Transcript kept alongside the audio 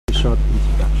short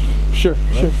introduction. Sure,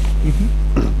 sure.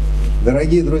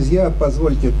 Дорогие друзья,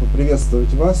 позвольте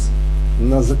поприветствовать вас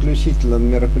на заключительном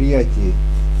мероприятии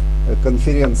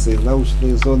конференции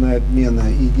 «Научные зоны обмена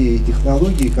идей и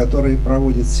технологий», которые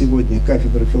проводит сегодня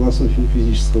Кафедра философии и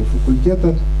физического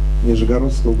факультета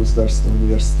Нижегородского государственного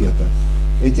университета.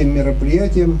 Этим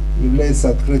мероприятием является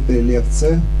открытая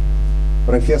лекция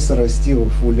профессора Стива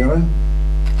Фуллера,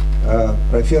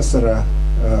 профессора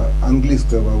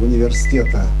английского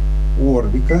университета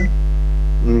Warwicka.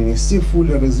 Стив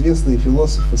Фуллер — известный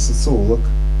философ и социолог,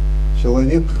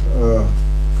 человек,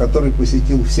 который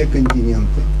посетил все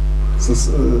континенты со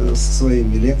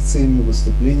своими лекциями,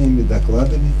 выступлениями,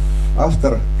 докладами,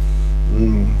 автор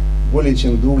более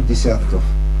чем 2 десятков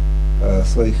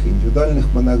своих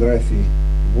индивидуальных монографий,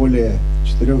 более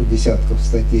 4 десятков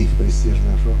статей в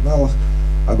престижных журналах,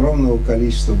 огромного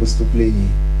количества выступлений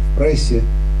в прессе,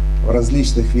 в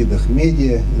различных видах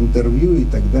медиа, интервью и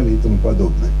так далее и тому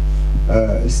подобное.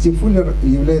 Стив Фуллер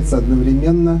является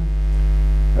одновременно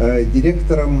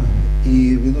директором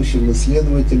и ведущим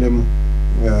исследователем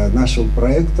нашего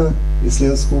проекта,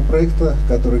 исследовательского проекта,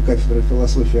 который Кафедра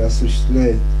философии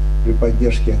осуществляет при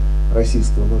поддержке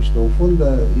Российского научного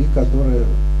фонда, и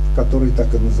который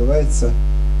так и называется,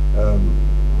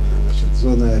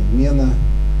 «Зоны обмена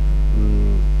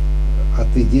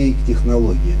от идей к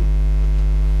технологиям».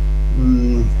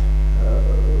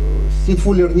 Стив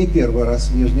Фуллер не первый раз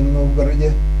в Нижнем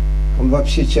Новгороде, он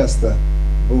вообще часто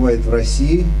бывает в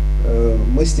России.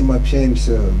 Мы с ним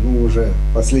общаемся уже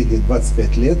последние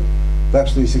 25 лет, так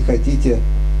что, если хотите,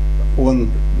 он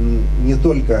не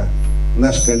только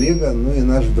наш коллега, но и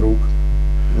наш друг.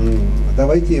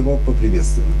 Давайте его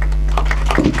поприветствуем.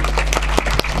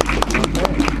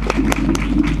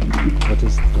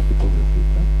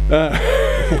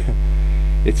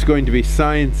 It's going to be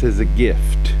science as a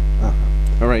gift.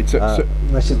 All right,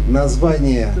 Значит,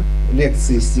 название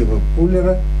лекции Стива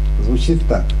Фуллера звучит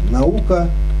так: «Наука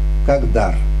как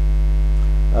дар».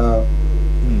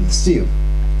 Стив,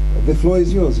 the floor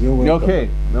is yours. Okay,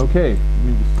 okay.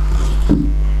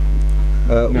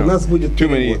 У нас будет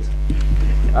перевод.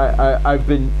 I've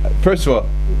been, first of all,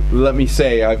 let me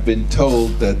say I've been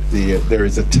told that there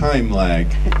is a time lag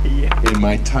in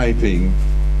my typing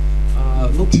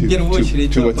в первую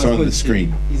очередь, to what's on the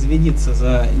screen. Извиниться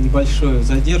за небольшую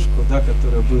задержку, да,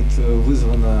 которая будет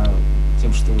вызвана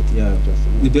тем, что вот я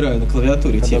набираю на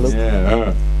клавиатуре текст.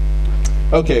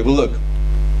 Okay, well look,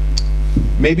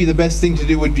 maybe the best thing to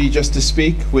do would be just to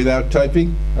speak without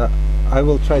typing. I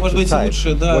will try Может to быть, type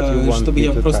лучше, да, чтобы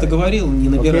я просто говорил, не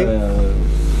набирая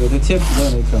этот текст, да,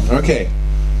 на экран. Okay.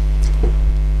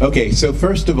 Okay, so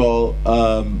first of all,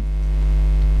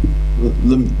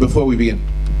 before we begin,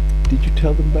 did you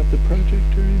tell them about the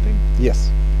project or anything?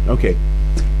 Yes. Okay.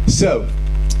 So,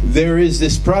 there is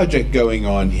this project going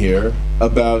on here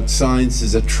about science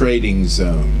as a trading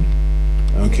zone.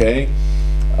 Okay?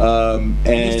 В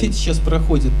университете сейчас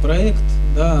проходит проект,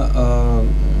 да,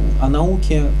 о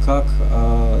науке как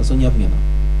о зоне обмена.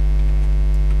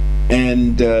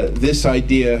 And this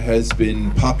idea has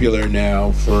been popular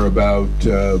now for about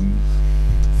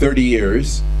 30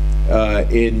 years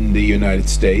in the United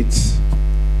States.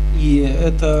 И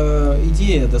эта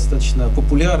идея достаточно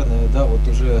популярная, да, вот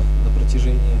уже на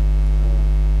протяжении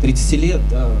 30 лет,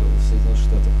 да, в Соединенных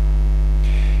Штатах.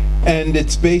 And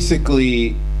it's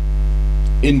basically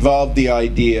involved the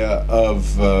idea of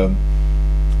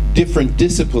different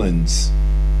disciplines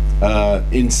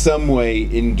in some way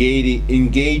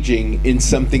engaging in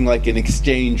something like an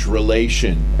exchange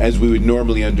relation, as we would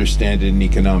normally understand it in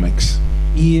economics.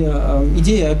 И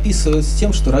идея описывается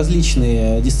тем, что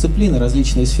различные дисциплины,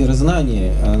 различные сферы знаний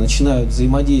начинают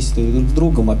взаимодействовать друг с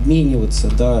другом, обмениваться,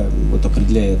 да, вот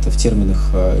определяя это в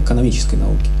терминах экономической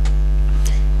науки.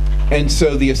 And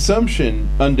so the assumption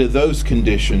under those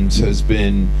conditions has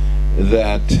been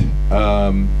that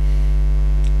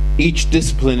each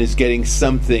discipline is getting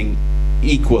something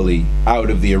equally out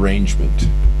of the arrangement.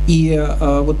 И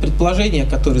вот предположение,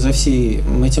 которое за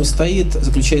всем этим стоит,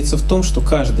 заключается в том, что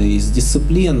каждая из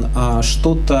дисциплин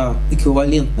что-то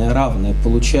эквивалентное, равное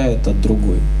получает от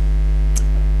другой.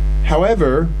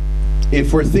 However,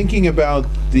 if we're thinking about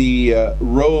the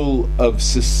role of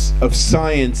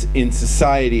science in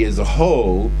society as a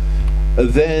whole,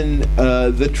 then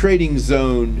the trading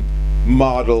zone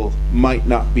model might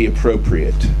not be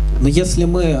appropriate. Но если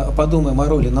мы подумаем о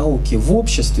роли науки в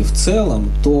обществе в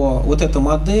целом, то вот эта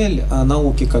модель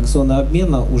науки как зоны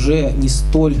обмена уже не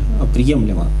столь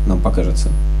приемлема, нам покажется.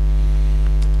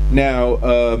 Now,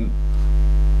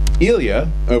 Ilya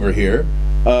over here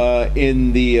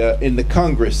in the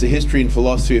Congress, the History and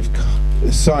Philosophy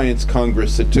Science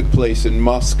Congress that took place in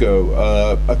Moscow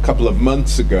a couple of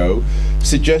months ago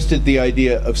suggested the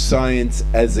idea of science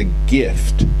as a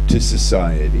gift to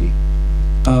society.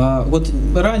 Вот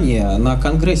ранее на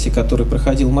конгрессе, который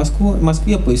проходил в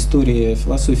Москве по истории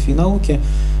философии и науки,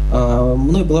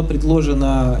 мной была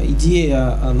предложена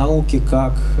идея науки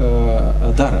как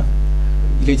дара.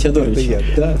 Илья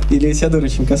Теодорович, да? Илья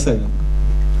Теодоровичем Касавин.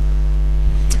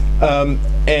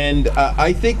 And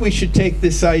I think we should take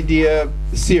this idea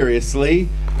seriously,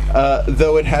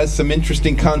 though it has some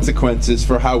interesting consequences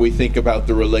for how we think about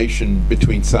the relation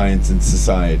between science and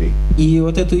society. И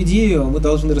вот эту идею мы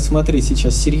должны рассмотреть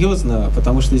сейчас серьезно,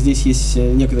 потому что здесь есть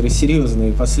некоторые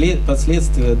серьезные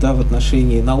последствия, да, в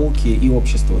отношении науки и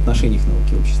общества, в отношениях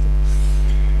науки и общества.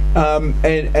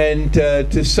 And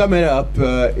to sum it up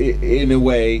in a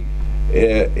way,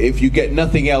 if you get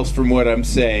nothing else from what I'm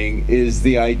saying, is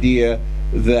the idea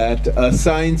that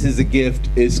science is a gift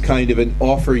is kind of an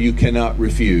offer you cannot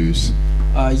refuse.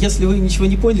 Если вы ничего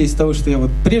не поняли из того, что я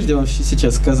вот прежде вам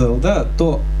сейчас сказал, да,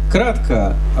 то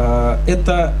кратко,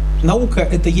 это наука,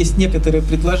 это есть некоторое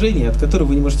предложение, от которого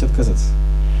вы не можете отказаться.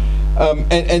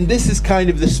 And this is kind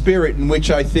of the spirit in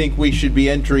which I think we should be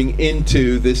entering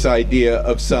into this idea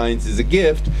of science as a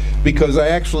gift, because I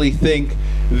actually think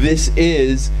this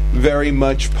is very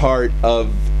much part of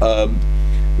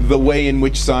the way in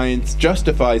which science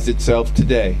justifies itself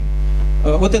today.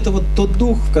 Вот это вот тот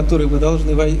дух, в который мы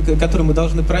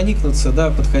должны проникнуться, да,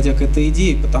 подходя к этой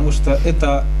идее, потому что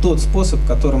это тот способ,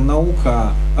 которым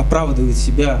наука оправдывает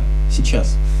себя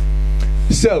сейчас.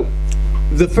 So,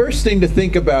 the first thing to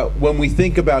think about when we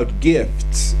think about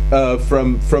gifts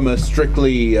from a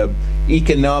strictly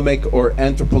economic or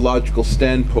anthropological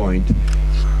standpoint.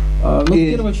 Но в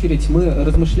первую очередь мы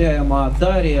размышляем о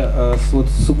даре с вот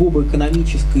сугубо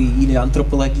экономической или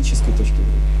антропологической точки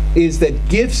зрения. Is that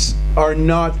gifts are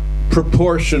not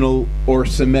proportional or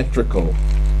symmetrical.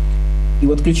 И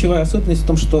вот ключевая особенность в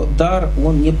том, что дар,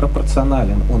 он не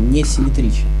пропорционален, он не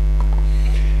симметричен.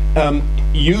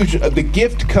 The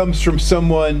gift comes from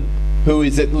someone who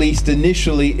is at least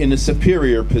initially in a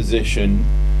superior position,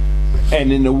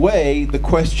 and in a way, the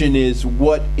question is,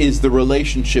 what is the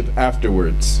relationship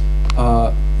afterwards?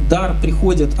 Дар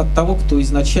приходит от того, кто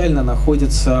изначально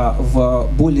находится в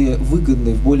более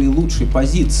выгодной, в более лучшей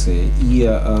позиции, и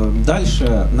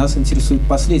дальше нас интересуют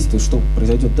последствия, что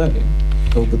произойдет далее,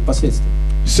 каковы будут последствия.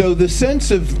 So the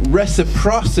sense of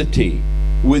reciprocity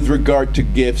with regard to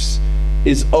gifts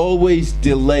is always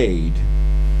delayed.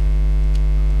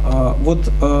 Вот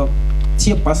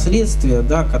те последствия,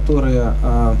 да, которые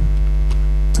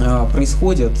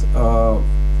происходят в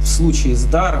случае с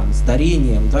даром, с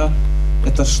дарением, да,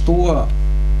 это что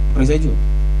произойдет?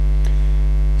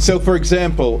 So, for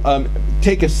example,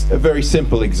 take a very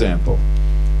simple example.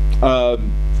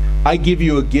 I give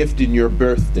you a gift in your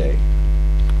birthday.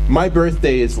 My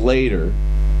birthday is later.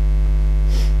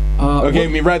 Okay, I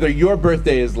mean, rather, your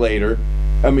birthday is later.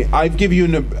 I mean, I've given you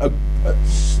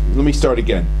let me start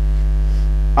again.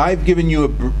 I've given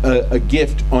you a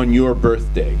gift on your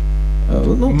birthday.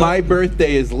 My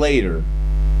birthday is later.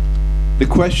 The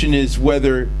question is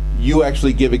whether you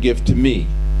actually give a gift to me.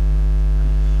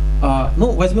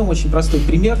 Ну, возьмем очень простой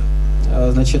пример.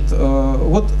 Значит,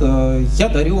 вот я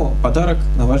дарю подарок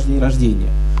на ваш день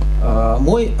рождения.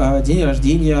 Мой день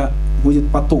рождения будет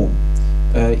потом.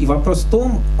 И вопрос в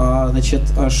том, значит,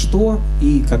 что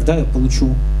и когда я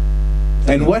получу.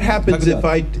 And what happens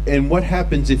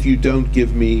if you don't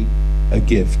give me a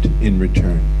gift in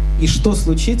return? И что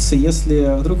случится,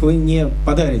 если вдруг вы не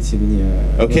подарите мне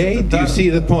Okay, do you see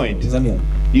the point?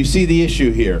 You see the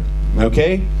issue here,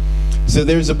 okay? So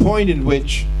there's a point in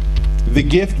which the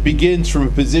gift begins from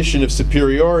a position of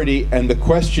superiority, and the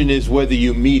question is whether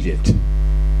you meet it,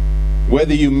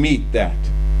 whether you meet that.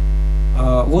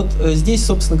 Вот здесь,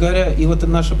 собственно говоря, и вот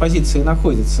наша позиция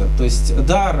находится. То есть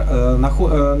дар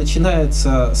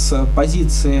начинается с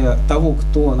позиции того,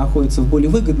 кто находится в более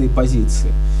выгодной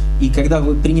позиции. И когда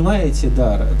вы принимаете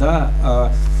дар,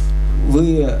 да,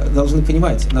 вы должны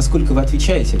понимать, насколько вы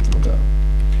отвечаете этому дару.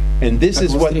 And this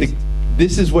is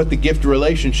what the gift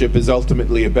relationship is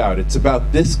ultimately about. It's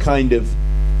about this kind of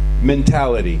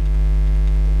mentality.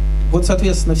 Вот,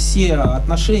 соответственно, все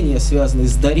отношения, связанные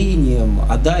с дарением,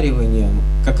 одариванием,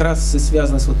 как раз и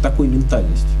связаны с вот такой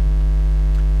ментальностью.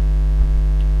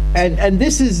 And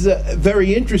this is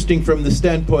very interesting from the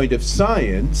standpoint of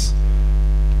science.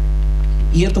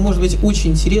 И это может быть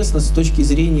очень интересно с точки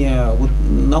зрения вот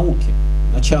науки,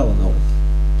 начала науки.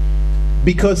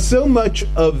 Because so much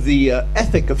of the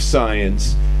ethic of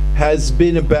science has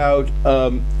been about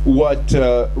what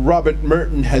Robert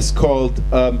Merton has called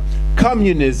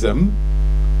communism.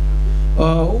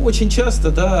 Очень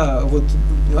часто, да, вот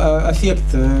аффект,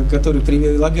 который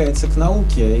прилагается к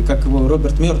науке, и как его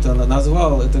Роберт Мёртон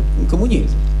назвал, это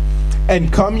коммунизм.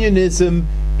 And communism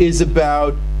is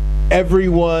about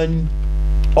everyone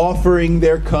offering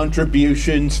their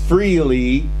contributions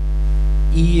freely.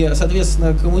 И,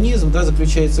 соответственно, коммунизм, да,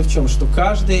 заключается в чем? Что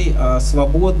каждый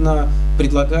свободно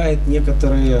предлагает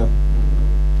некоторые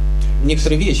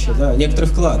вещи, да, некоторый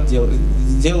вклад,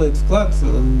 делает вклад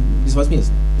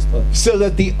безвозмездно. So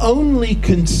that the only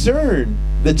concern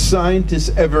that scientists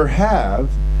ever have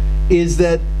is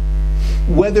that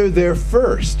whether they're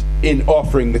first in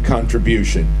offering the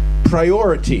contribution,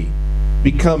 priority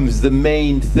becomes the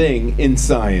main thing in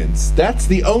science. That's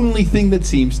the only thing that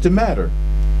seems to matter.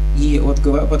 И вот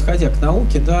подходя к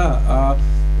науке, да,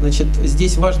 значит,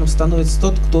 здесь важным становится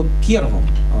тот, кто первым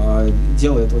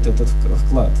делает вот этот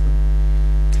вклад,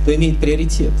 кто имеет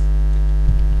приоритет.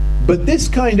 But this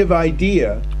kind of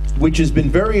idea, which has been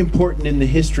very important in the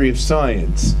history of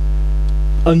science,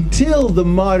 until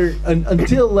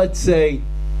let's say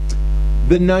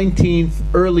the 19th,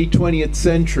 early 20th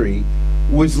century,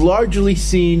 was largely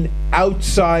seen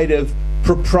outside of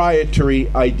proprietary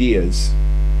ideas.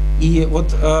 И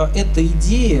вот эта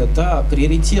идея, да,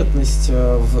 приоритетность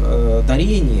в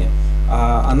дарении,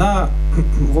 она,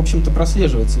 в общем-то,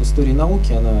 прослеживается в истории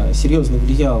науки, она серьезно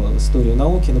влияла в историю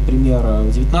науки, например,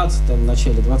 в 19-м,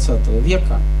 начале 20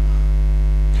 века.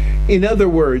 In other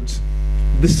words,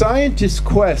 the scientist's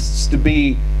quests to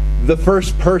be the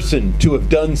first person to have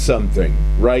done something,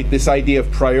 right? This idea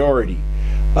of priority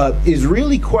is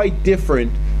really quite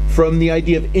different from the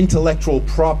idea of intellectual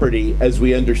property as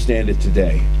we understand it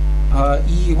today.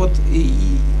 И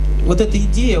вот эта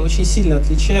идея очень сильно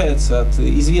отличается от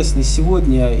известной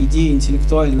сегодня идеи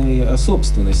интеллектуальной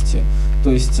собственности.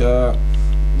 То есть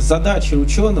задача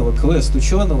ученого, квест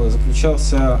ученого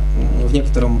заключался в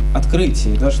некотором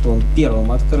открытии, да, что он первым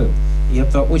открыл. И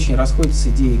это очень расходится с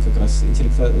идеей как раз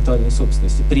интеллектуальной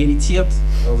собственности. Приоритет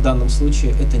в данном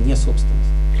случае это не собственность.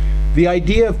 The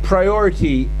idea of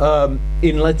priority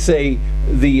in, let's say,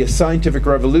 the scientific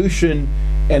revolution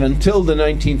and until the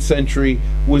 19th century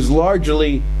was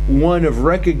largely one of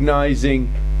recognizing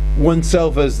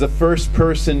oneself as the first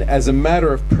person as a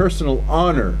matter of personal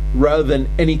honor rather than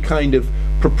any kind of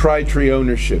proprietary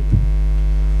ownership.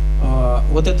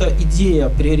 Вот эта идея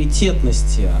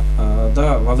приоритетности,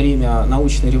 да, во время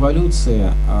научной революции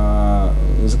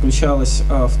заключалась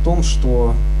в том,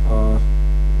 что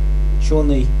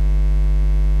ученый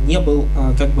не был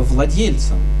как бы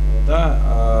владельцем,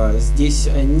 да, здесь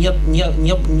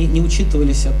не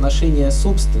учитывались отношения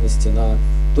собственности на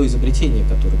то изобретение,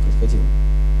 которое происходило.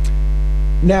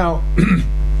 Now,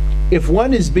 if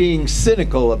one is being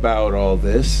cynical about all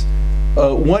this,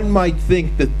 one might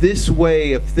think that this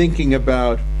way of thinking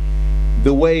about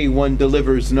the way one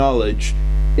delivers knowledge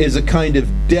is a kind of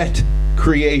debt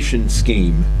creation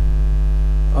scheme.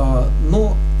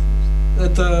 Но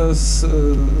это с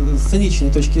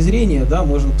циничной точки зрения, да,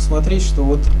 можно посмотреть, что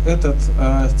вот этот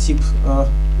тип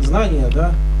знания,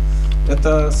 да,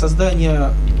 это создание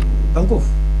долгов,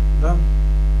 да,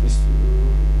 то есть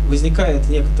возникает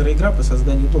некоторая игра по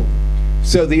созданию долга.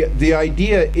 So the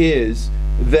idea is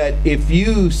that if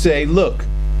you say, look,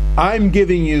 I'm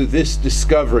giving you this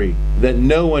discovery that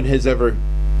no one has ever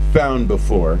found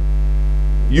before,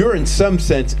 you're in some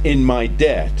sense in my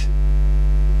debt,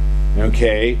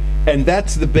 okay? And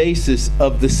that's the basis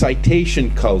of the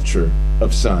citation culture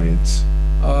of science.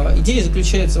 Идея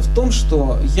заключается в том,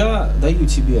 что я даю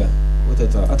тебе вот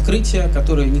это открытие,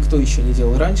 которое никто еще не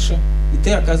делал раньше, и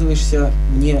ты оказываешься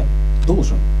мне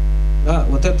должен. Да,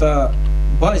 вот это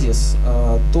базис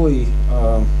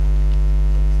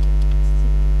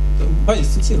базис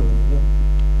цитирования. Да.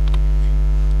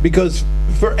 Because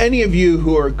for any of you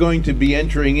who are going to be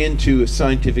entering into a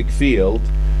scientific field,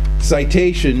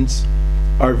 citations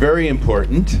are very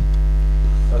important.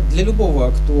 Для любого,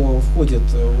 кто входит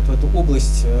вот в эту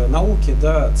область науки,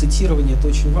 да, цитирование это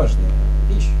очень важная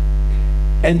вещь.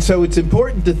 And so it's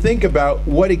important to think about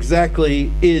what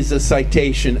exactly is a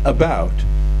citation about.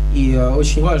 И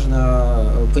очень важно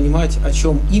понимать, о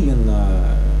чем именно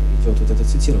идет вот это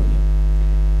цитирование.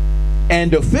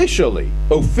 And officially,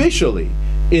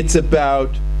 it's about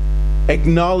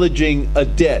acknowledging a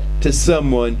debt to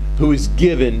someone who has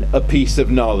given a piece of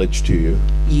knowledge to you.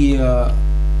 И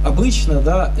обычно,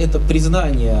 да, это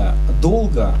признание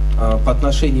долга по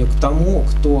отношению к тому,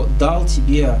 кто дал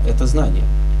тебе это знание,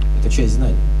 это часть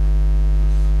знания.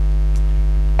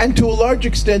 And to a large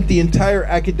extent, the entire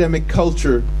academic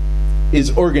culture is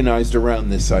organized around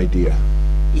this idea.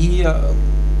 И,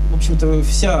 в общем-то,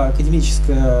 вся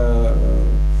академическая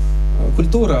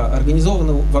культура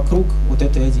организована вокруг вот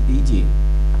этой идеи.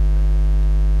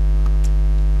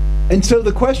 And so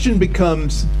the question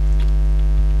becomes,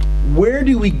 where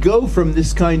do we go from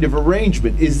this kind of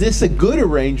arrangement? Is this a good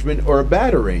arrangement or a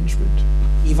bad arrangement?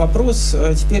 И вопрос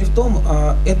теперь в том,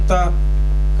 это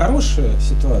хорошая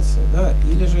ситуация, да,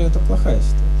 или же это плохая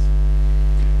ситуация?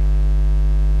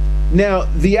 Now,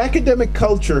 the academic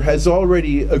culture has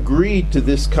already agreed to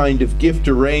this kind of gift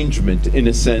arrangement, in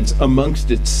a sense,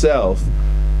 amongst itself.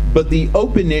 But the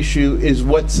open issue is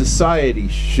what society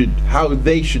should, how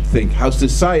they should think, how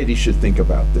society should think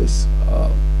about this.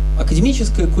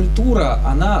 Академическая культура,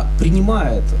 она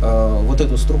принимает вот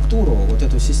эту структуру, вот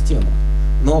эту систему.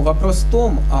 Но вопрос в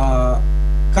том,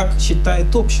 как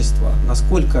считает общество,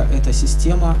 насколько эта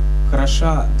система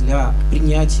хороша для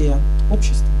принятия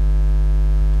общества.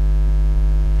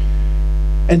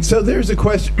 And so there's a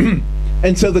question,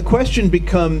 and so the question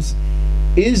becomes,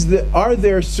 are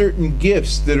there certain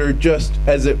gifts that are just,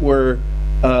 as it were,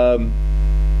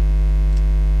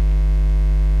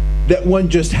 that one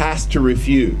just has to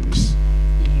refuse?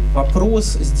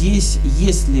 Вопрос здесь,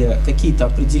 есть ли какие-то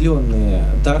определенные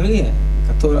дары,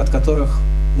 от которых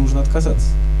нужно отказаться?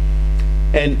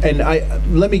 And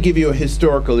let me give you a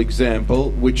historical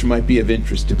example, which might be of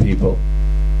interest to people.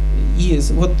 И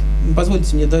вот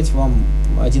позвольте мне дать вам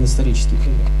один исторический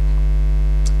пример.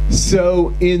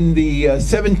 So in the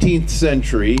 17th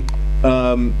century,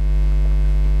 and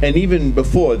even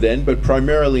before then, but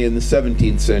primarily in the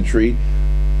 17th century,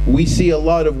 we see a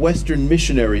lot of Western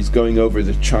missionaries going over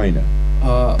to China.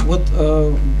 Вот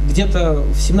где-то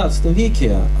в 17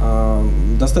 веке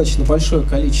достаточно большое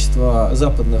количество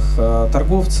западных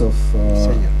торговцев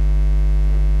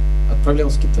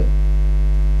отправлялось в Китай.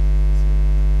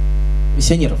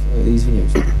 Миссионеров,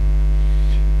 извиняюсь.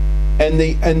 And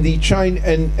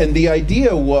the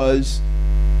idea was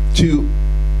to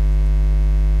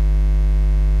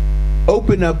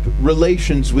open up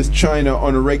relations with China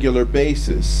on a regular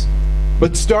basis,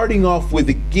 but starting off with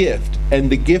a gift, and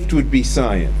the gift would be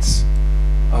science.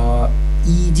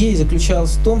 И идея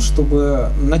заключалась в том, чтобы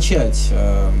начать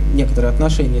некоторые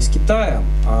отношения с Китаем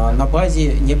на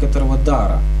базе некоторого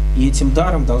дара, и этим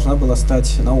даром должна была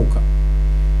стать наука.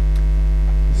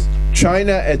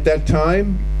 China at that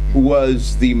time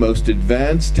was the most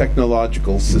advanced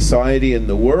technological society in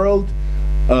the world,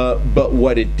 but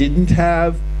what it didn't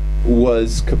have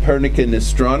was Copernican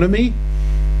astronomy.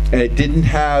 It didn't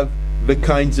have the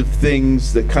kinds of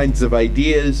things, the kinds of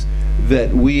ideas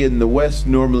that we in the West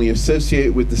normally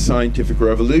associate with the scientific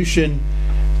revolution.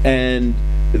 And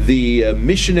the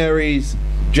missionaries,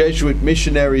 Jesuit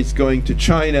missionaries going to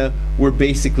China, were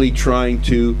basically trying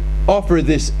to offer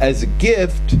this as a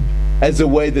gift, as a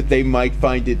way that they might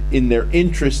find it in their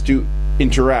interest to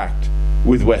interact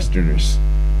with Westerners.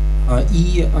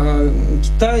 И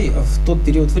Китай в тот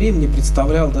период времени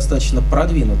представлял достаточно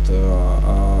продвинутую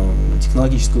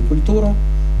технологическую культуру,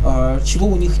 чего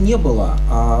у них не было.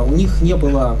 У них не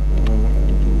было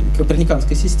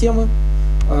коперниканской системы,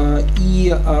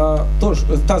 и тоже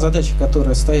та задача,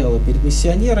 которая стояла перед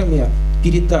миссионерами,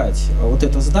 передать вот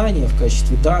это знание в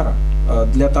качестве дара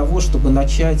для того, чтобы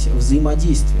начать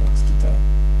взаимодействие с Китаем.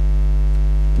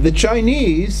 The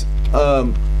Chinese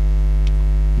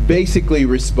basically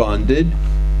responded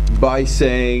by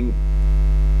saying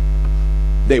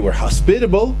they were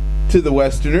hospitable to the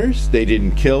Westerners, they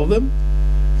didn't kill them,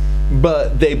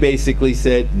 but they basically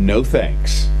said no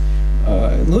thanks.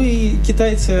 Ну и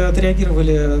китайцы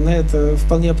отреагировали на это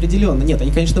вполне определенно. Нет,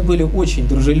 они, конечно, были очень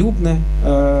дружелюбны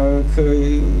к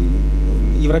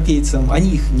европейцам,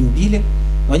 они их не убили,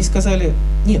 но они сказали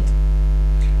нет.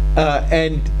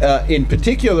 And in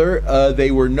particular, they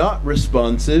were not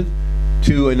responsive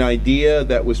to an idea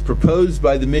that was proposed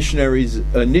by the missionaries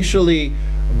initially,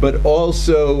 but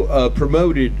also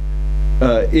promoted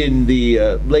in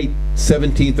the late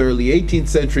 17th, early 18th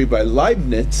century by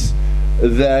Leibniz,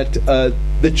 that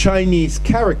the Chinese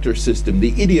character system,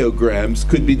 the ideograms,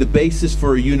 could be the basis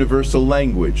for a universal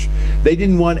language. They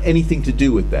didn't want anything to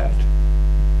do with that.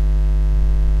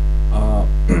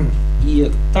 И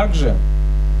также,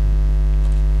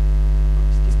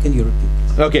 can you repeat?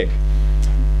 Okay,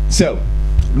 so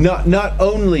not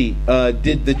only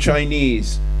did the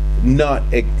Chinese not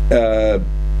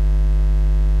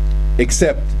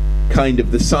accept kind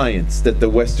of the science that the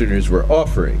Westerners were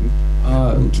offering,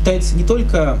 китайцы не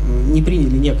только не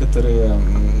приняли некоторые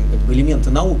элементы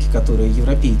науки, которые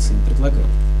европейцы им предлагали,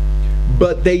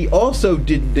 but they also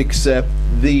didn't accept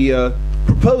the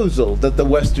proposal that the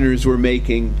Westerners were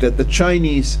making, that the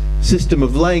Chinese system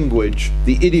of language,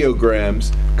 the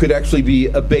ideograms, could actually be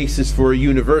a basis for a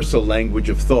universal language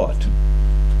of thought.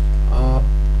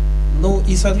 Ну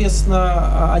и,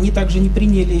 соответственно, они также не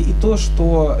приняли и то,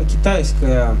 что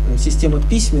китайская система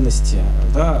письменности,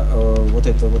 да, вот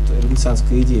эта вот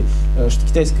венецианская идея, что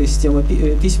китайская система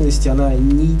письменности, она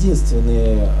не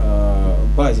единственный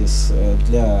базис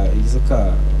для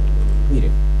языка в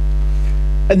мире.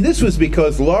 And this was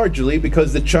largely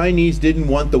because the Chinese didn't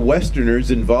want the Westerners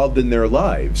involved in their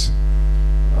lives.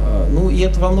 Ну и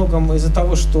это во многом из-за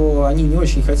того, что они не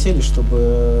очень хотели,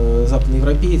 чтобы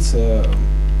западноевропейцы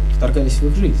вторгались в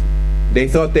их жизнь. They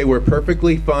thought they were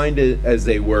perfectly fine as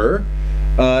they were,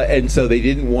 and so they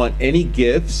didn't want any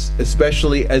gifts,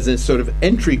 especially as a sort of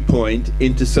entry point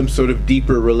into some sort of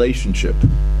deeper relationship.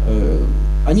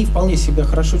 Они вполне себя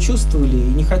хорошо чувствовали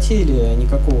и не хотели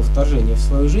никакого вторжения в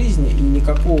свою жизнь и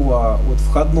никакого вот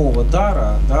входного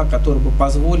дара, да, который бы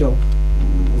позволил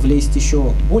влезть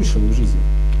еще больше в их жизнь.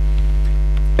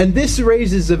 And this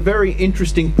raises a very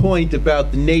interesting point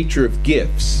about the nature of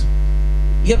gifts.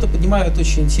 И это поднимает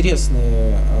очень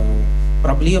интересную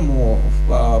проблему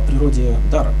в природе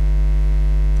дара.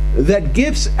 That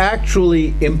gifts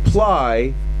actually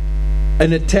imply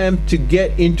an attempt to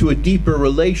get into a deeper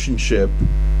relationship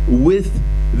with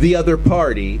the other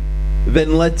party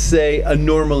than, let's say, a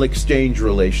normal exchange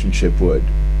relationship would.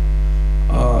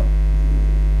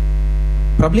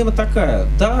 Проблема такая: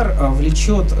 дар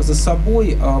влечет за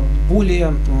собой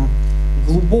более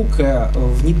глубокое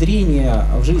внедрение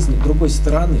в жизнь другой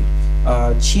стороны,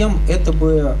 чем это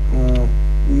бы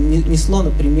несло,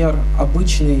 например,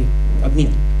 обычный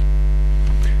обмен.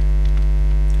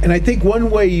 And I think one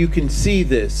way you can see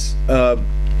this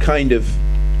kind of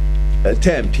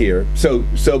attempt here, so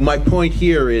my point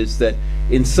here is that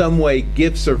in some way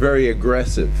gifts are very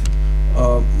aggressive.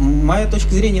 Моя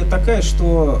точка зрения такая,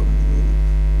 что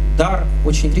дар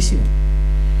очень агрессивен.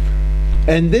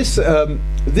 And this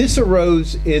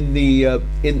arose in the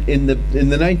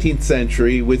 19th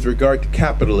century with regard to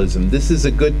capitalism. This is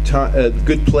a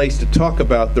good place to talk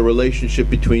about the relationship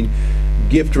between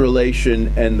gift relation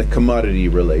and the commodity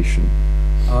relation.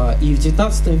 И в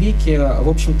XIX веке, в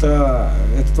общем-то,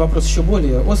 этот вопрос еще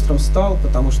более острым стал,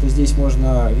 потому что здесь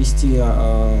можно вести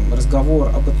разговор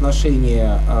об отношении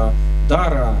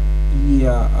дара и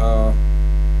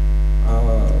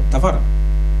товара.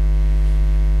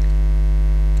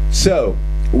 So,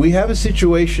 we have a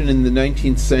situation in the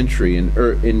 19th century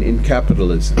in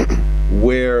capitalism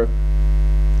where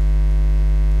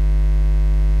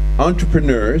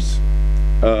entrepreneurs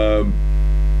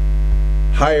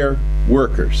hire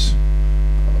workers.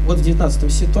 Вот в 19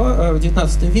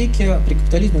 веке при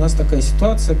капитализме у нас такая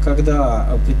ситуация,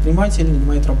 когда предприниматель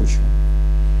нанимает рабочего.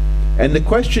 And the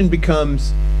question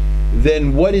becomes,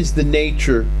 then what is the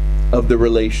nature of the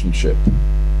relationship?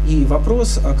 И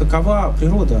вопрос, какова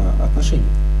природа отношений?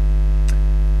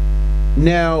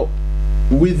 Now,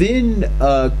 within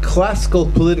classical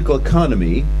political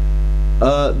economy,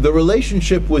 the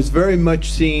relationship was very much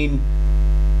seen,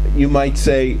 you might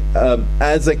say,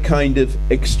 as a kind of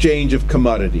exchange of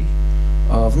commodity.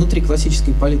 Внутри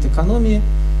классической политэкономии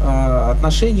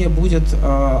отношение будет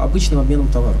обычным обменом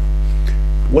товаров.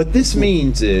 What this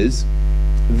means is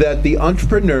that the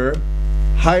entrepreneur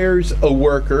hires a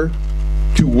worker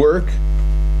to work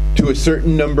to a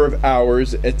certain number of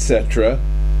hours, etc.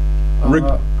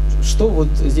 Что вот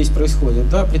здесь происходит?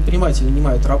 Да, предприниматель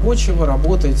нанимает рабочего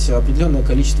работать определенное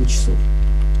количество часов.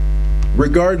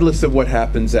 Regardless of what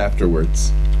happens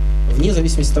afterwards. Вне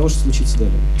зависимости от того, что случится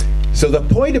далее. So the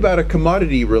point about a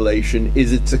commodity relation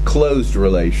is it's a closed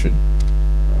relation.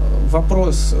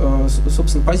 Вопрос,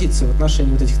 собственно, позиции в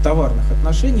отношении вот этих товарных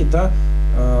отношений, да,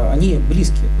 они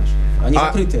близкие отношения, они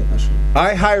закрытые отношения.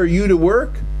 I hire you to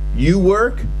work, you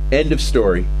work, end of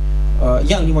story.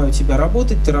 Я нанимаю тебя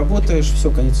работать, ты работаешь,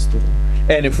 все, конец истории.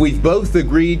 And if we've both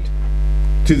agreed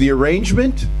to the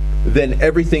arrangement, then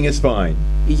everything is fine.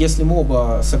 И если мы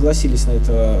оба согласились на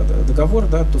этот договор,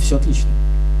 да, то все отлично.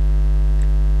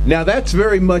 Now that's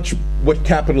very much what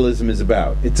capitalism is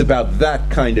about. It's about that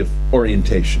kind of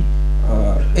orientation.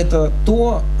 Это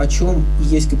то, о чем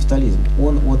есть капитализм.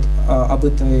 Он вот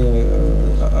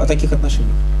о таких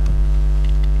отношениях.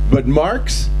 But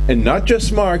Marx, and not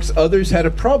just Marx, others had a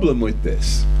problem with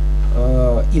this.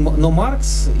 Но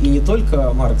Маркс, и не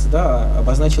только Маркс, да,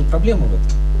 обозначил проблему в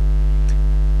этом.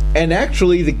 And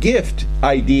actually the gift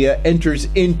idea enters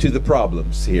into the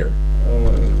problems here.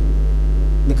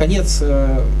 Наконец,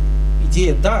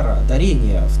 идея дара,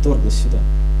 дарения вторглась сюда.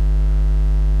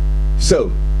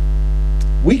 So,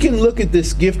 we can look at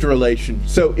this gift relation.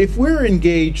 So, if we're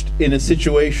engaged in a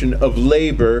situation of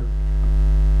labor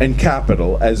and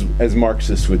capital, as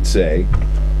Marxists would say,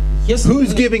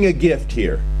 who's giving a gift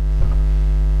here?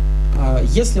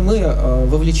 Если мы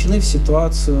вовлечены в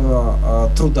ситуацию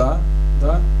труда,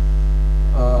 да,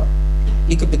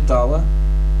 и капитала,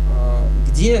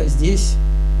 где здесь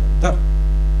дар?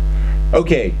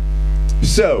 Okay,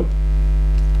 so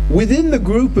within the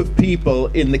group of people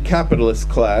in the capitalist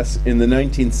class in the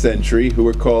 19th century who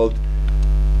were called,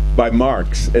 by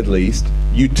Marx at least,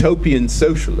 utopian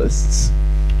socialists,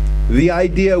 the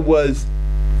idea was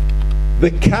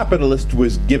the capitalist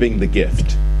was giving the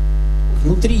gift.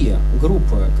 Внутри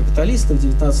группы капиталистов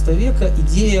XIX века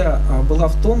идея была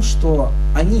в том, что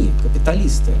они,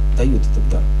 капиталисты, дают этот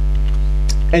дар.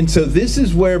 And so this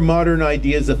is where modern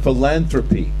ideas of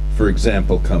philanthropy, for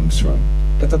example, comes from.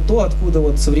 Это то, откуда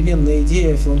вот современная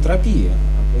идея филантропии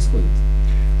происходит.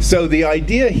 So the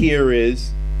idea here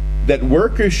is that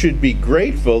workers should be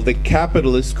grateful that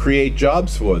capitalists create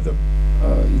jobs for them.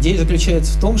 Идея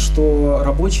заключается в том, что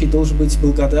рабочий должен быть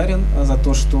благодарен за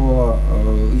то, что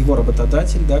его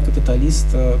работодатель, да, капиталист,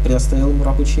 предоставил ему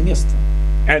рабочее место.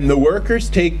 And the workers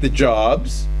take the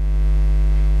jobs.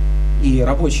 И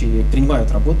рабочие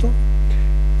принимают работу.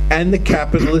 And the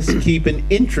capitalists keep an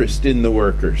interest in the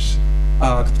workers.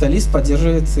 А капиталист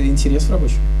поддерживает интерес в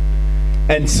рабочих.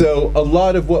 And so a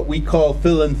lot of what we call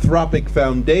philanthropic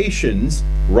foundations,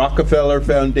 Rockefeller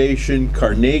Foundation,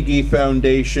 Carnegie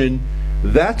Foundation,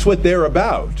 that's what they're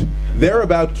about. They're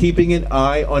about keeping an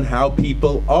eye on how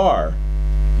people are.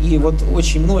 И вот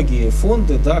очень многие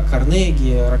фонды, да,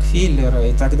 Карнеги, Рокфеллера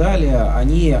и так далее,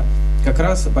 они как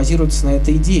раз базируются на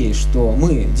этой идее, что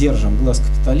мы держим глаз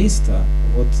капиталиста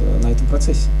вот на этом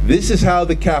процессе. This is how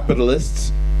the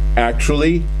capitalists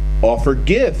actually offer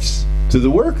gifts to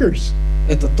the workers.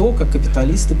 Это то, как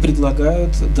капиталисты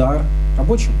предлагают дар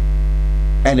рабочим.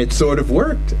 And it sort of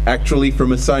worked, actually,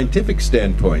 from a scientific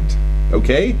standpoint.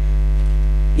 Okay?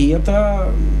 И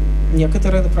это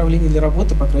некоторое направление для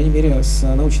работы, по крайней мере, с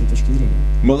научной точки зрения.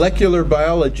 Molecular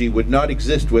biology would not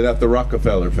exist without the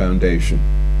Rockefeller Foundation.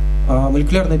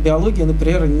 Молекулярная биология,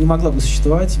 например, не могла бы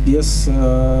существовать без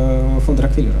фонда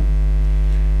Рокфеллера.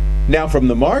 Now, from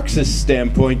the Marxist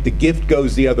standpoint, the gift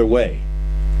goes the other way.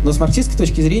 Но с марксистской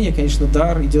точки зрения, конечно,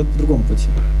 дар идет по другому пути.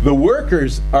 The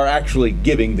workers are actually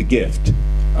giving the gift.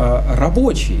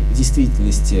 Рабочий в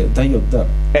действительности дает дар.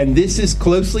 And this is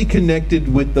closely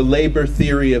connected with the labor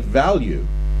theory of value.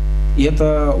 И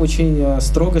это очень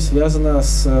строго связано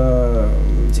с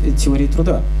теорией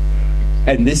труда.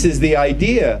 And this is the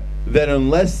idea that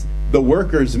unless the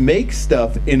workers make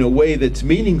stuff in a way that's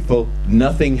meaningful,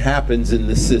 nothing happens in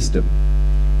the system.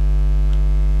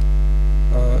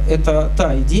 Это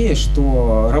та идея,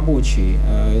 что рабочий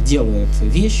делает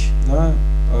вещь, да,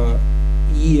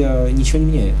 и ничего не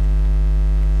меняет.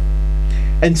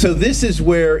 And so this is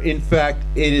where, in fact,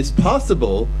 it is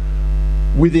possible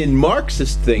within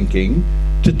Marxist thinking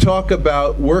to talk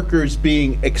about workers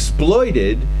being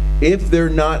exploited if they're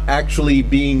not actually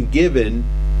being given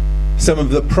some of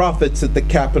the profits that the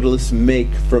capitalists make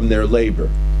from their labor.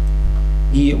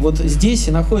 И вот здесь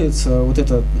и находится вот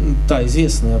эта та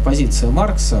известная позиция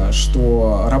Маркса,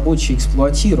 что рабочие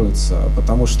эксплуатируются,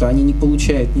 потому что они не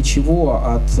получают ничего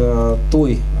от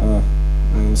той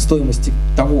стоимости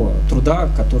того труда,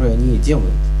 который они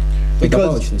делают, той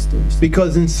добавочной стоимости.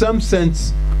 Because in some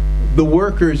sense, the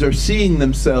workers are seeing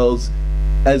themselves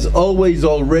as always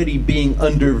already being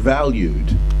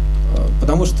undervalued.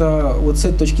 Потому что вот с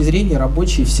этой точки зрения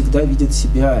рабочие всегда видят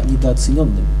себя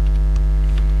недооцененными.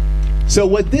 So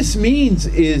what this means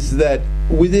is that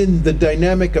within the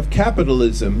dynamic of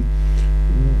capitalism,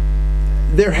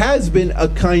 there has been a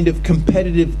kind of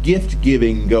competitive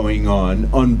gift-giving going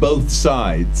on both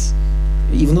sides.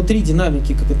 И внутри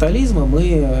динамики капитализма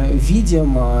мы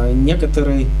видим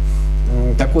некоторый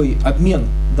такой обмен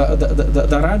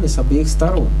дарами с обеих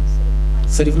сторон,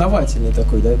 соревновательный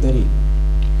такой дарение.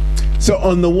 So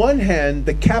on the one hand,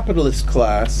 the capitalist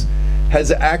class has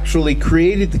actually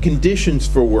created the conditions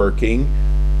for working,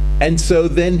 and so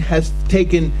then has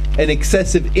taken an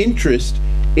excessive interest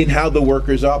in how the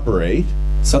workers operate.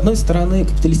 С одной стороны,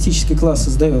 капиталистический класс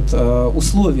создает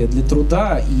условия для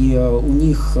труда, и у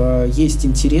них есть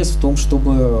интерес в том,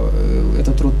 чтобы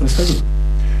этот труд происходил.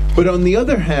 But on the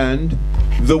other hand,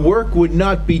 the work would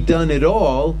not be done at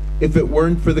all if it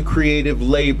weren't for the creative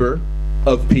labor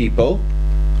of people.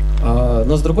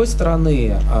 Но с другой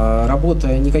стороны,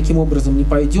 работа никаким образом не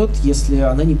пойдет, если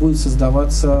она не будет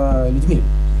создаваться людьми.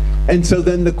 And so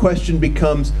then the question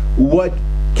becomes, what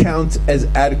counts as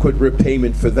adequate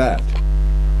repayment for that?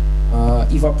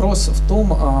 И вопрос в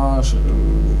том,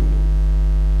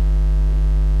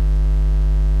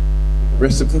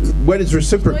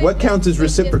 what counts as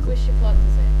reciprocal?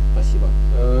 Спасибо.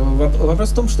 Вопрос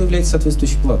в том, что является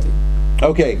соответствующей платой.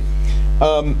 Okay.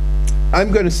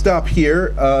 I'm going to stop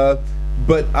here,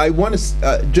 but I want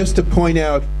to just to point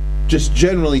out, just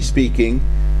generally speaking,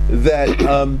 that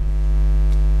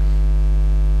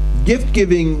gift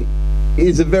giving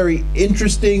is a very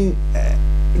interesting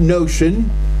notion,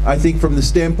 I think, from the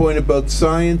standpoint of both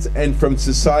science and from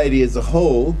society as a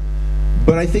whole.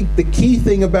 But I think the key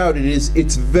thing about it is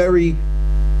it's very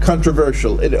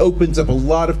controversial. It opens up a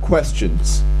lot of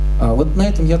questions. Вот на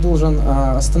этом я должен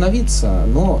остановиться,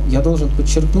 но я должен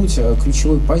подчеркнуть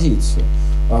ключевую позицию,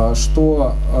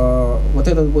 что вот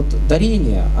это вот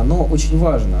дарение, оно очень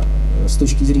важно с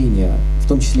точки зрения, в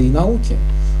том числе и науки,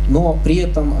 но при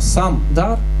этом сам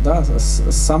дар, да,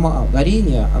 само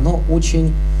дарение, оно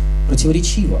очень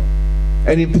противоречиво.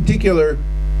 And in particular,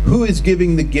 who is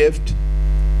giving the gift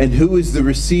and who is the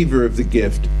receiver of the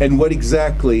gift, and what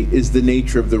exactly is the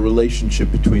nature of the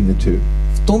relationship between the two?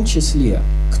 В том числе,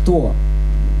 кто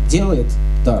делает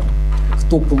дар,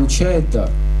 кто получает дар,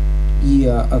 и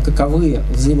каковы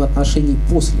взаимоотношения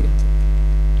после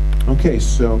этого. Okay,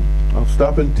 so I'll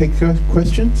stop and take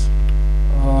questions.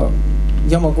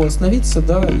 Я могу остановиться,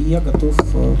 да, и я готов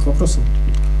к вопросам.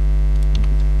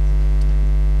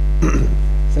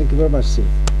 Thank you very much, Steve.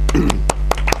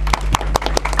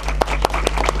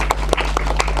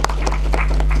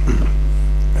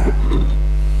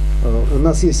 У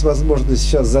нас есть возможность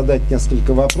сейчас задать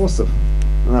несколько вопросов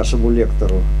нашему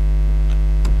лектору.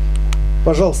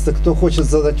 Пожалуйста, кто хочет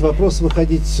задать вопрос,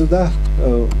 выходите сюда,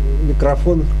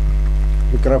 микрофону.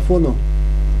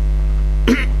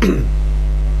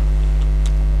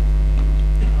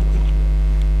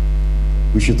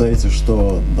 Вы считаете,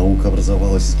 что наука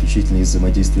образовалась исключительно из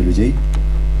взаимодействия людей?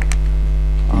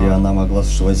 Или она могла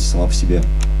существовать сама по себе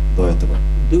до этого?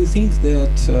 Do you think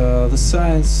that the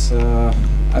science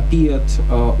appeared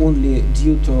only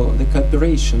due to the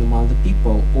cooperation among the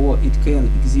people, or it can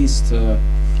exist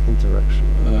Interaction.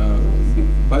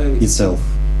 By Itself.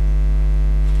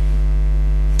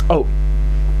 Oh.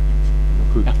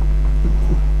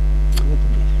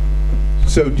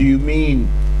 So do you mean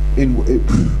in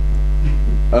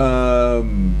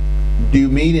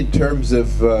terms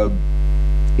of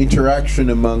interaction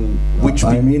among which people?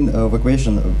 I mean, the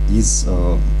question is,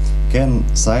 can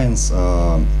science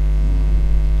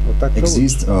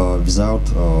exist without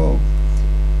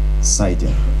society?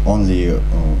 Only.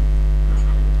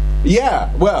 Yeah,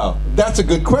 well, that's a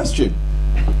good question.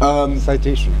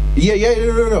 Citation.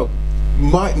 No.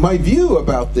 My view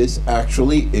about this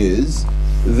actually is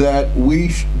that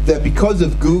that because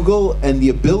of Google and the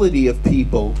ability of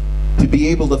people to be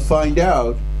able to find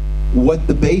out what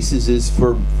the basis is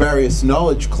for various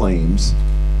knowledge claims,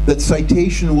 that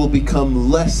citation will become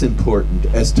less important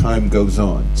as time goes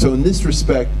on. So in this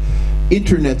respect,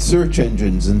 internet search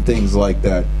engines and things like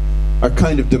that are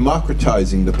kind of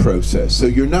democratizing the process. So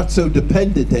you're not so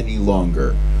dependent any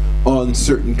longer on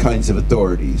certain kinds of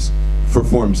authorities for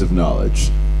forms of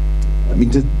knowledge. I mean,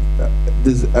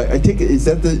 I take it, is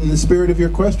that in the spirit of your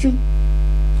question?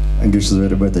 English is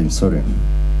very bad, I'm sorry.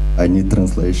 I need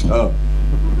translation. Oh.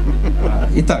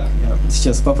 Итак, я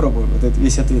сейчас попробую вот этот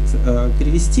весь ответ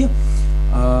перевести.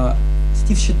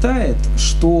 Стив считает,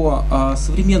 что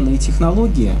современные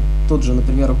технологии, тот же,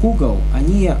 например, Google,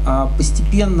 они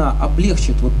постепенно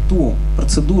облегчат вот ту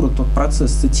процедуру, тот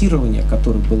процесс цитирования,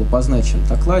 который был обозначен в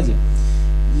докладе,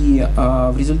 и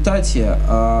в результате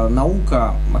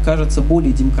наука окажется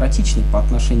более демократичной по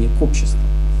отношению к обществу.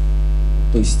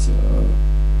 То есть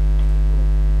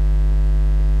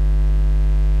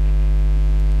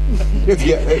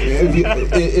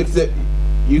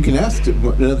You can ask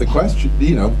another question,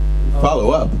 you know,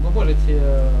 follow up. Вы можете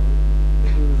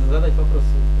задать вопрос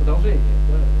в продолжение,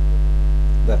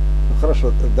 да? Да. Ну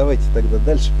хорошо, давайте тогда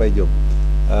дальше пойдем.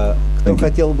 Кто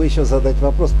хотел бы еще задать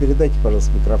вопрос, передайте,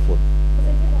 пожалуйста, микрофон.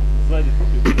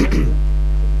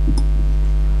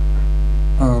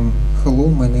 Hello,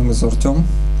 my name is Artem.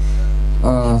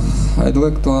 I'd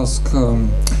like to ask,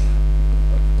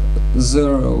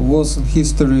 there was in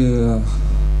history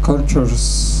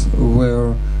cultures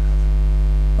where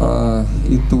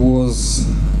it was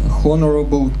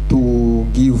honorable to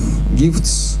give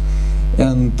gifts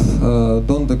and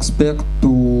don't expect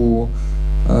to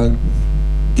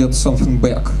get something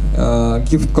back.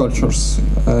 Gift cultures,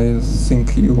 I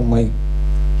think you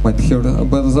might hear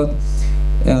about that.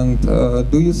 And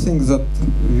do you think that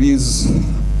with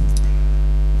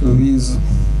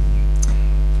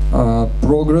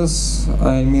progress,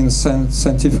 I mean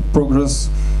scientific progress,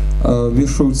 we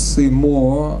should see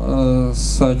more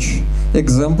such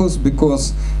examples,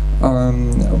 because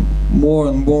more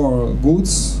and more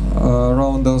goods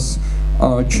around us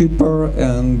are cheaper,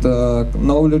 and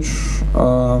knowledge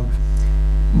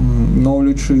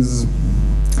knowledge is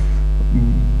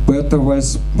better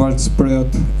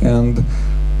widespread, and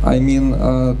I mean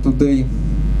today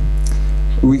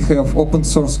we have open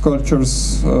source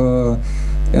cultures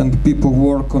and people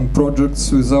work on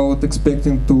projects without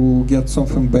expecting to get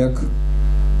something back,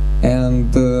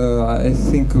 and I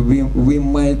think we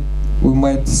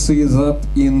might see that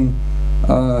in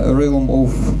a realm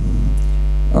of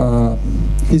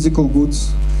physical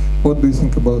goods. What do you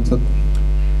think about that?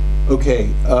 Okay,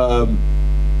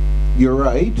 you're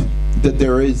right that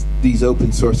there is these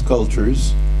open source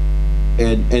cultures,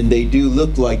 and they do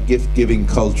look like gift-giving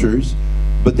cultures,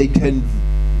 but they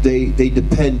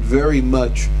depend very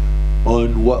much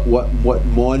on what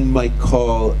one might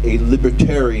call a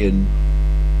libertarian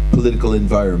political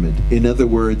environment. In other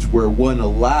words, where one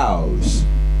allows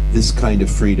this kind of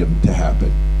freedom to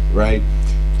happen, right?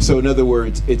 So in other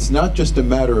words, it's not just a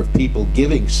matter of people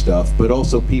giving stuff, but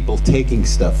also people taking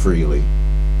stuff freely,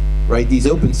 right? These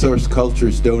open source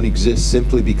cultures don't exist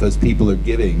simply because people are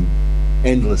giving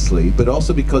endlessly, but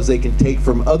also because they can take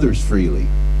from others freely,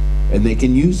 and they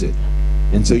can use it.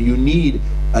 And so you need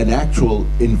an actual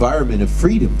environment of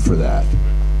freedom for that.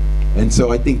 And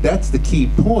so I think that's the key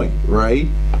point, right?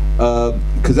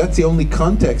 Because that's the only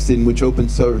context in which open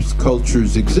source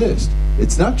cultures exist.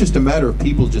 It's not just a matter of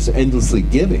people just endlessly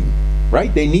giving,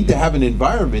 right? They need to have an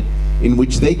environment in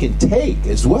which they can take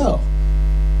as well.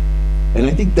 And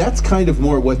I think that's kind of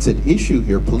more what's at issue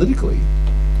here politically.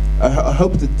 I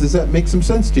hope that, does that make some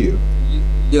sense to you?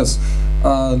 Yes.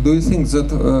 Do you think that...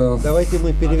 Давайте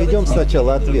мы переведем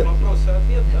сначала ответ.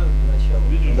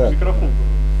 Да.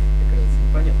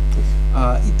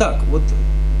 Итак, вот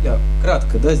я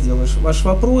кратко сделаю ваш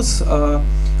вопрос.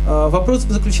 Вопрос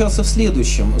заключался в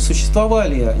следующем.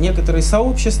 Существовали некоторые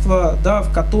сообщества, да,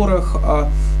 в которых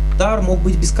дар мог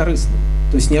быть бескорыстным,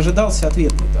 то есть не ожидался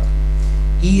ответный дар.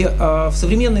 И в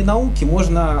современной науке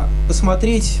можно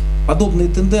посмотреть подобные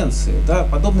тенденции. Да,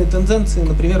 подобные тенденции,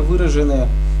 например, выражены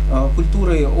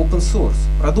культурой open source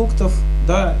продуктов,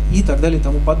 да, и так далее и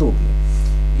тому подобное.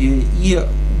 И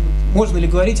можно ли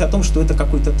говорить о том, что это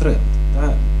какой-то тренд,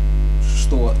 да,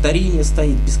 что дарение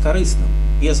станет бескорыстным,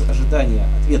 без ожидания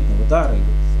ответного дара и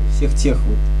вот всех тех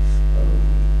вот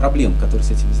проблем, которые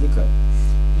с этим возникают.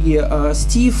 И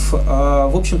Стив,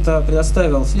 в общем-то,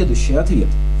 предоставил следующий ответ.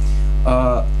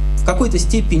 В какой-то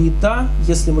степени да,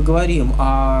 если мы говорим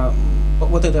о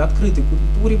вот этой открытой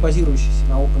культуре, базирующейся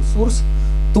на open source,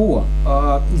 то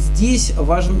здесь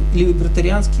важен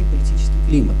либертарианский политический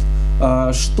климат.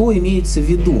 Что имеется в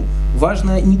виду?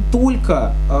 Важно не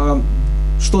только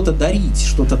что-то дарить,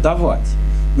 что-то давать,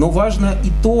 но важно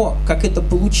и то, как это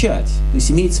получать. То есть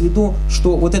имеется в виду,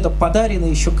 что вот это подаренное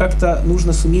еще как-то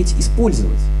нужно суметь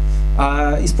использовать.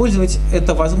 А использовать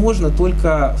это возможно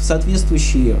только в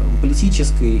соответствующей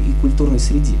политической и культурной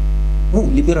среде. Ну,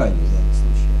 либеральной в данном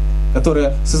случае,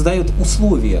 которая создает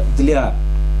условия для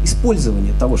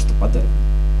использования того, что подарено.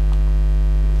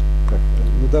 Так,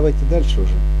 ну давайте дальше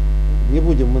уже. Не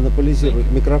будем монополизировать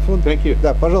микрофон.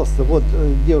 Да, пожалуйста, вот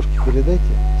девушке передайте.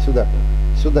 Сюда.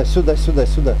 Сюда, сюда, сюда,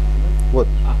 сюда. Вот.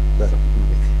 Да.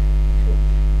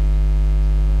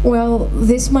 Well,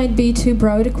 this might be too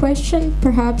broad a question,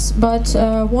 perhaps, but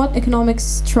what economic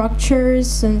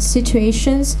structures and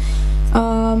situations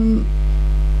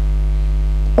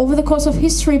over the course of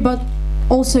history, but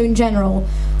also in general,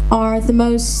 are the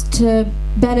most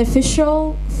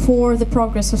beneficial for the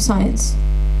progress of science?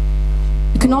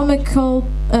 Economic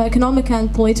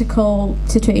and political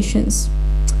situations.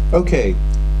 Okay,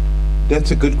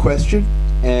 that's a good question.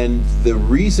 And the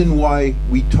reason why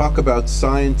we talk about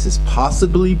science as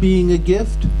possibly being a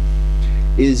gift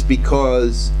is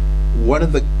because one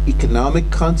of the economic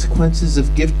consequences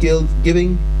of gift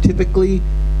giving typically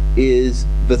is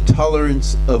the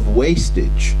tolerance of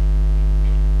wastage,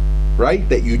 right?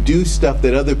 That you do stuff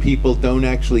that other people don't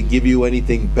actually give you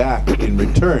anything back in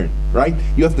return, right?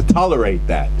 You have to tolerate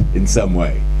that in some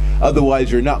way.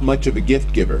 Otherwise, you're not much of a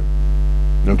gift giver,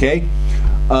 okay?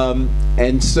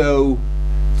 And so,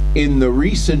 in the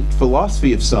recent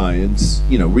philosophy of science,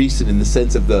 you know, recent in the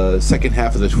sense of the second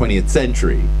half of the 20th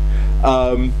century,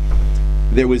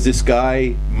 there was this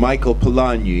guy, Michael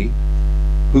Polanyi,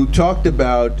 who talked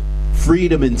about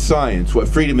freedom in science. What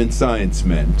freedom in science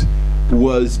meant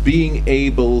was being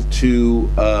able to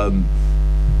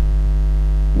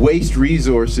waste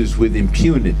resources with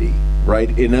impunity,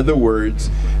 right? In other words,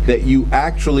 that you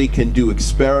actually can do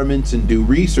experiments and do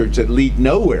research that lead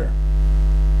nowhere,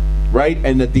 right?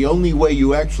 And that the only way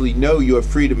you actually know you have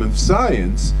freedom of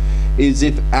science is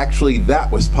if actually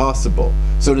that was possible.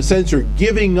 So in a sense, you're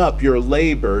giving up your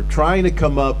labor, trying to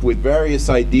come up with various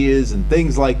ideas and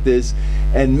things like this,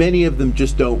 and many of them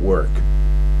just don't work.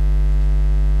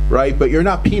 Right? But you're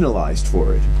not penalized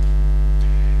for it.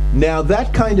 Now,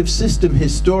 that kind of system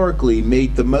historically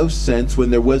made the most sense when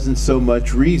there wasn't so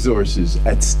much resources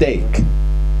at stake.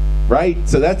 Right?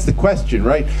 So that's the question,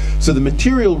 right? So the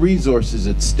material resources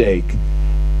at stake,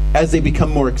 as they become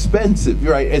more expensive,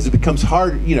 right, as it becomes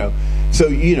hard, so,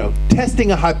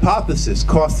 testing a hypothesis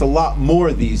costs a lot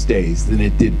more these days than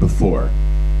it did before.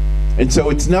 And so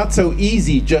it's not so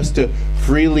easy just to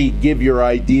freely give your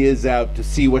ideas out to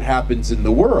see what happens in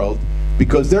the world,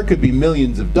 because there could be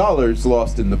millions of dollars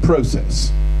lost in the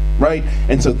process, right?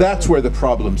 And so that's where the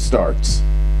problem starts.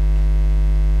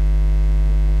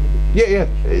 Yeah.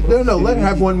 No, let her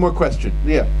have one more question.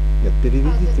 Yeah. Нет,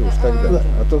 переведите уж тогда,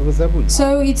 а то вы забудете.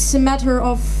 So it's a matter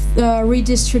of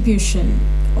redistribution.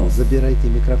 Забирайте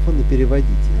микрофон и переводите.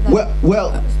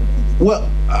 Well,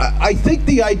 I think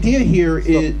the idea here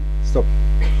is... Стоп.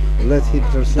 Let him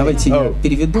translate. Давайте я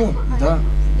переведу. Да.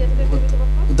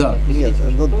 Да. Нет,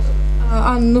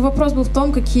 Ну, вопрос был в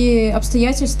том, какие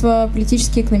обстоятельства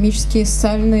политические, экономические,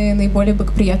 социальные наиболее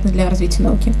благоприятны для развития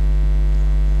науки.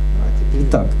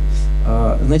 Итак,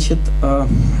 значит,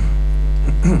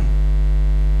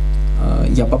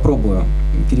 я попробую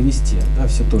перевести, да,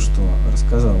 все то, что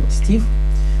рассказал Стив.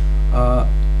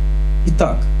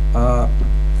 Итак,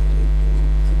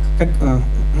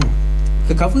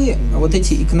 каковы вот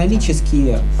эти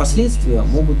экономические последствия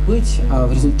могут быть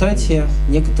в результате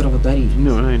некоторого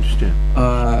дарения?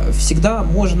 Всегда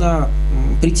можно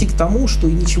прийти к тому, что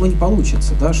и ничего не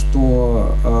получится, да,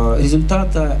 что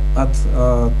результата от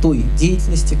той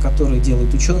деятельности, которую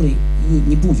делает ученый,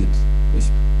 не будет. То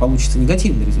есть получится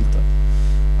негативный результат.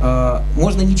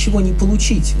 Можно ничего не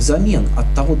получить взамен от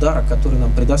того дара, который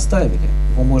нам предоставили.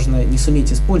 Его можно не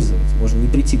суметь использовать, можно не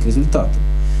прийти к результату.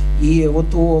 И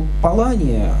вот у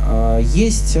Полани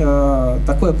есть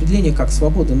такое определение, как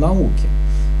свобода науки.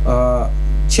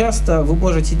 Часто вы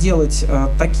можете делать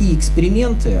такие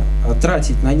эксперименты,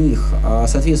 тратить на них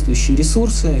соответствующие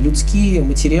ресурсы, людские,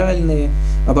 материальные,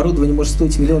 оборудование может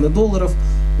стоить миллионы долларов,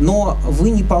 но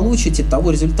вы не получите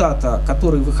того результата,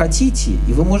 который вы хотите,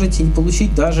 и вы можете не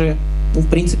получить даже, в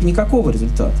принципе, никакого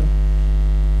результата,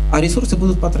 а ресурсы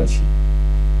будут потрачены.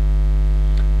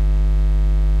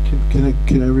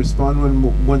 Can I respond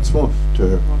once more to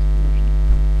her?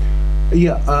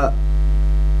 Yeah,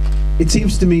 it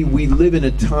seems to me we live in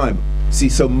a time. See,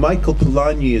 so Michael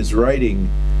Polanyi is writing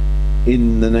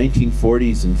in the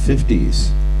 1940s and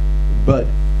 50s, but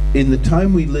in the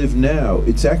time we live now,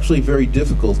 it's actually very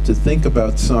difficult to think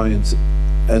about science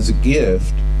as a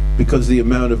gift because of the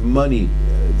amount of money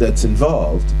that's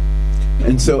involved.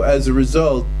 And so as a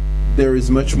result, there is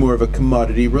much more of a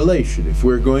commodity relation. If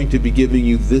we're going to be giving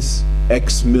you this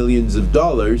X millions of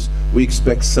dollars, we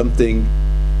expect something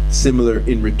similar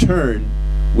in return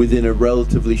within a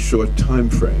relatively short time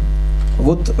frame.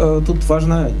 Вот тут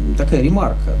важна такая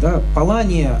ремарка. Да?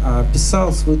 Полани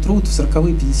писал свой труд в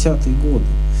 40-е, 50-е годы.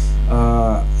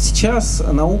 Сейчас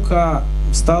наука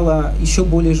стала еще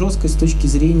более жесткой с точки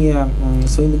зрения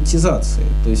своей монетизации.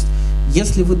 То есть,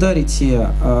 если вы дарите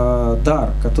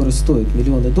дар, который стоит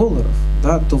миллионы долларов,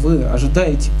 да, то вы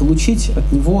ожидаете получить от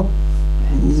него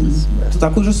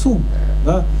такую же сумму.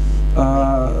 Да?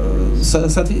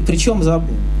 Причем за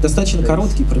достаточно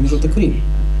короткий промежуток времени.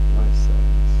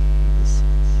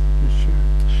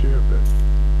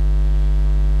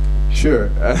 Sure.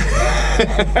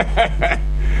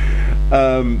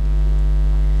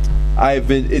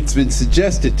 It's been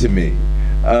suggested to me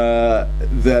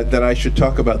that I should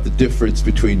talk about the difference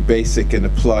between basic and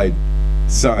applied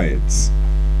science.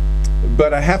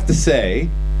 But I have to say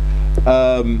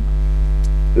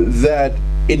that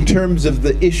in terms of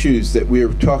the issues that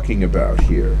we're talking about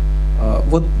here,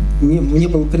 вот мне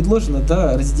было предложено,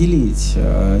 да, разделить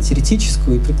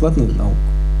теоретическую и прикладную науку.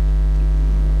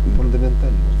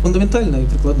 Фундаментальную и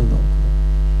прикладную науку.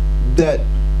 That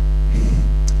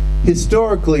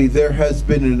historically there has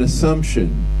been an assumption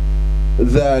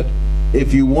that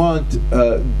if you want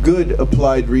good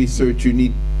applied research, you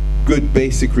need good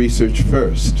basic research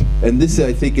first. And this,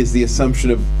 I think, is the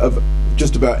assumption of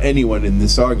just about anyone in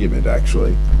this argument,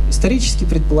 actually. Исторически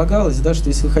предполагалось, да, что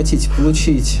если вы хотите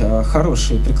получить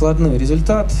хороший прикладной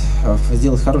результат,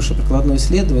 сделать хорошее прикладное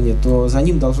исследование, то за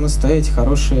ним должно стоять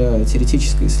хорошее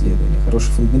теоретическое исследование,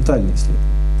 хорошее фундаментальное исследование.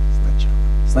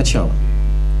 Сначала.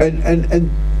 And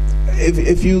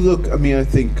if you look, I mean, I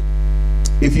think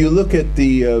if you look at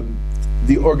the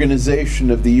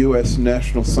organization of the U.S.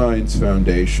 National Science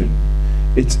Foundation,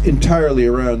 it's entirely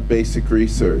around basic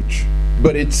research,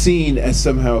 but it's seen as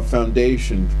somehow a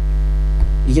foundation.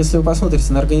 Если вы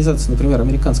посмотрите на организацию, например,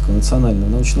 Американского национального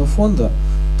научного фонда,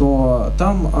 то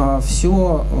там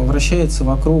все вращается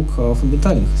вокруг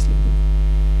фундаментальных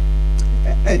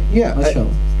исследований. Начало.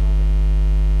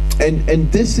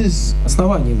 And this is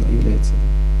основанием является.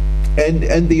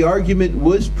 And the argument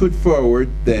was put forward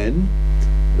then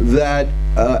that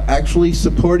actually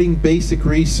supporting basic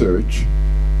research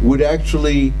would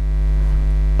actually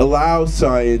allow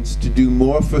science to do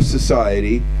more for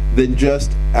society than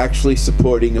just actually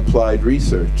supporting applied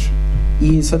research.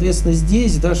 И, соответственно,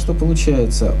 здесь, да, что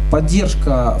получается?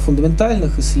 Поддержка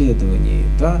фундаментальных исследований,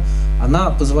 да, она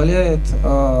позволяет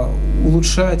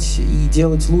улучшать и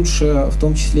делать лучше, в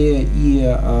том числе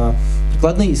и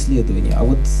прикладные исследования. А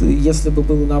вот если бы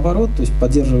было наоборот, то есть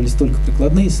поддерживались только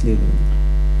прикладные исследования,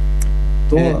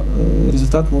 то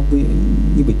результат мог бы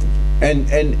не быть таким.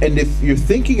 And if you're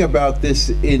thinking about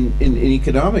this in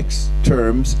economics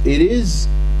terms, it is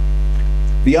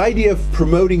the idea of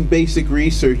promoting basic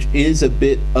research is a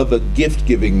bit of a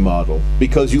gift-giving model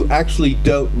because you actually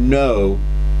don't know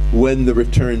when the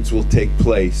returns will take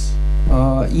place.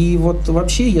 И вот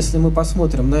вообще, если мы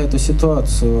посмотрим на эту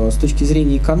ситуацию с точки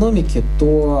зрения экономики,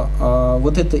 то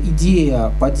вот эта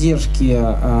идея поддержки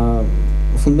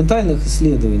фундаментальных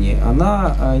исследований,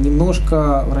 она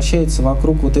немножко вращается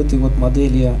вокруг вот этой вот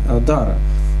модели дара.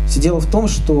 Все дело в том,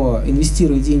 что,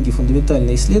 инвестируя деньги в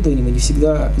фундаментальные исследования, мы не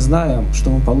всегда знаем, что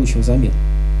мы получим взамен.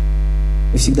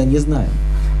 Мы всегда не знаем.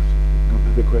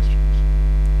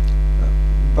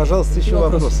 Пожалуйста, еще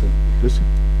вопросы.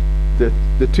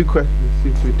 The two questions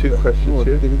here.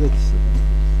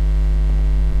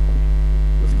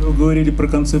 Вы говорили про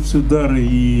концепцию дара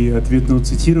и ответного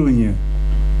цитирования.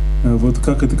 Вот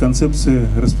как эта концепция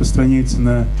распространяется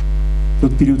на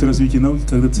тот период развития науки,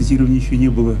 когда цитирование еще не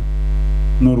было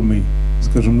нормой,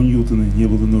 скажем, у Ньютона не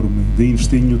было нормой, да и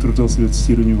Эйнштейн не утруждал себя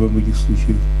цитированием во многих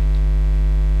случаях.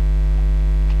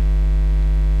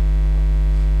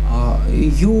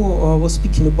 You were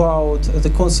speaking about the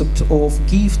concept of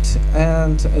gift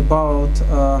and about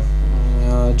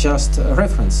just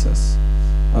references.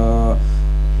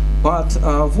 But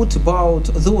what about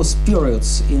those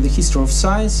periods in the history of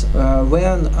science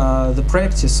when the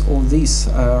practice of these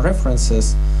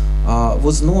references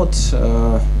was not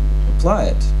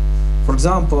applied? For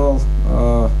example,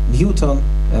 Newton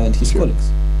and his colleagues.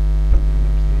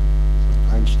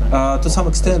 Einstein. To some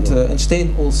extent,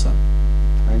 Einstein also.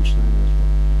 Einstein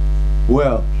as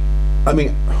well. Well, I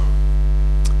mean,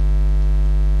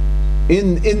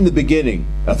 in the beginning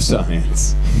of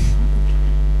science,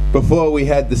 before we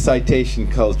had the citation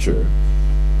culture,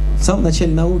 В самом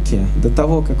начале науки, до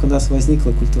того, как у нас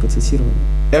возникла культура цитирования,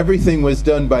 everything was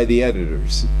done by the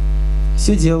editors.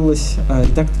 все делалось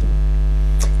редакторами.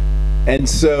 And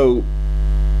so,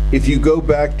 if you go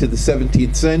back to the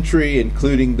 17th century,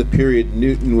 including the period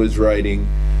Newton was writing,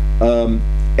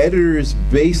 editors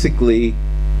basically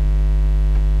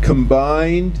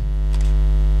combined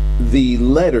the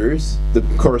letters, the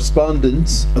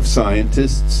correspondence of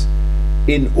scientists,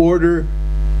 in order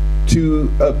to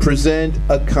present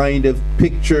a kind of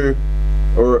picture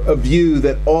or a view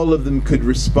that all of them could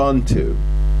respond to.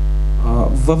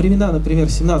 Во времена, например,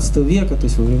 17 века, то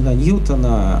есть во времена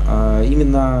Ньютона,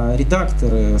 именно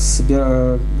редакторы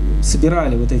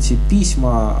собирали вот эти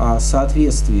письма о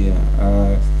соответствии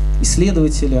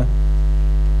исследователя,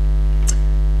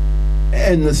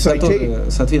 которые,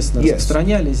 соответственно,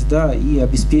 распространялись, да, и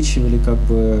обеспечивали как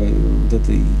бы вот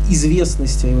эту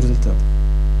известность о его результатах.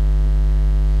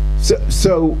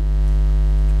 So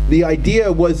the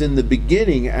idea was in the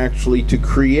beginning actually to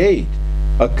create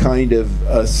a kind of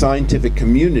a scientific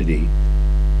community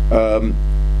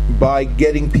by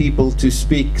getting people to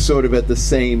speak sort of in the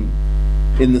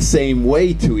same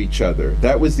way to each other.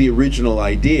 That was the original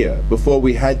idea before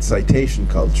we had citation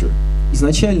culture.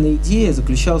 Изначальная идея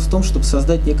заключалась в том, чтобы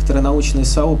создать некоторое научное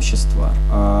сообщество,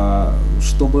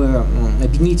 чтобы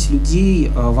объединить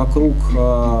людей вокруг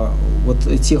вот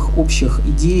тех общих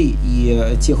идей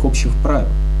и тех общих правил.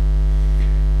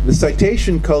 The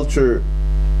citation culture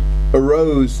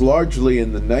arose largely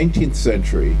in the 19th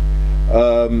century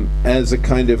as a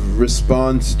kind of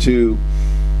response to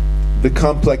the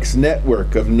complex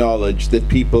network of knowledge that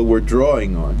people were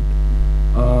drawing on.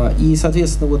 И,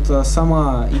 соответственно, вот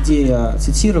сама идея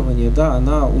цитирования, да,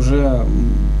 она уже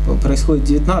происходит в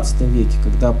 19 веке,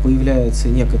 когда появляется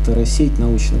некоторая сеть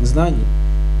научных знаний.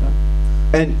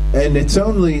 And it's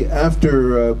only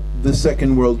after the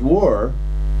Second World War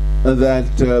that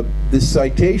this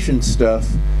citation stuff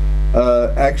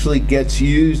actually gets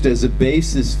used as a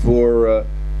basis for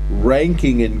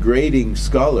ranking and grading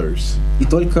scholars. И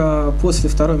только после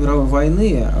Второй мировой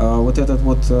войны вот это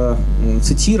вот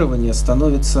цитирование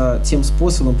становится тем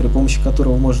способом, при помощи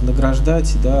которого можно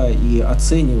награждать, да, и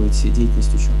оценивать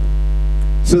деятельность ученых.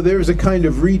 So there's a kind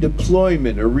of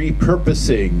redeployment or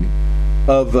repurposing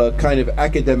of a kind of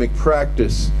academic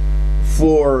practice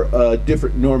for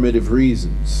different normative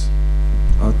reasons.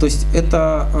 То есть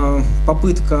это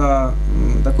попытка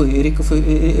такой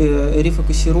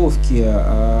рефокусировки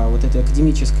вот этой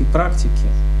академической практики.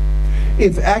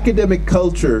 If academic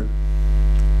culture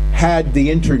had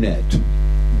the internet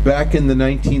back in the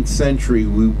 19th century,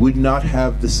 we would not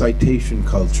have the citation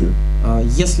culture.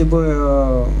 Если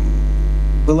бы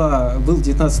был в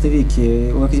 19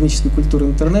 веке у академической культуры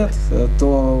интернет,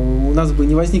 то у нас бы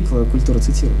не возникла культура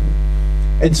цитирования.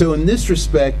 And so in this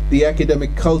respect, the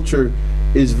academic culture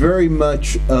is very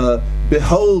much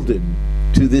beholden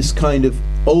to this kind of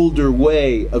older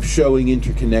way of showing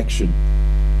interconnection.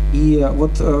 И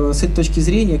вот с этой точки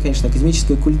зрения, конечно,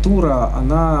 академическая культура,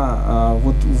 она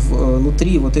вот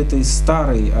внутри вот этой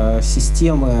старой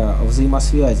системы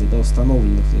взаимосвязи, да,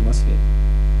 установленных взаимосвязей.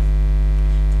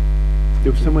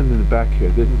 There was someone in the back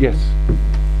here. Yes.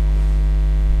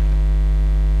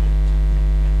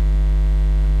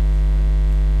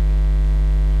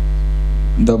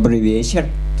 Добрый вечер.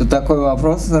 Тут такой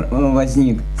вопрос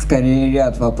возник, скорее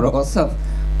ряд вопросов.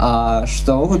 А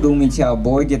что вы думаете о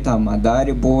Боге, там, о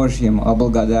даре Божьем, о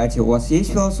благодати? У вас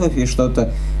есть в философии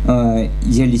что-то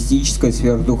идеалистическое,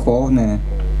 сверхдуховное?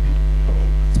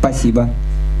 Спасибо.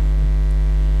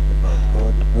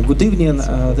 Good evening.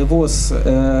 There was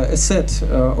a set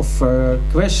of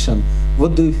questions.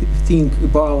 What do you think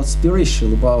about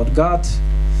spiritual, about God,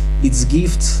 its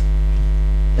gifts,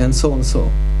 and so on and so?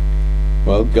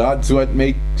 Well, God's what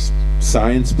makes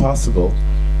science possible,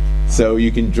 so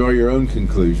you can draw your own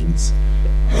conclusions.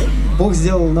 Бог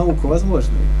сделал науку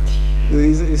возможной.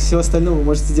 Из всего остального вы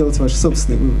можете делать ваши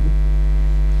собственные выводы.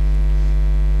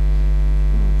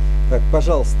 Так,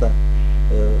 пожалуйста,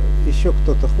 еще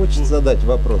кто-то хочет задать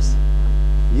вопрос?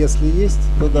 Если есть,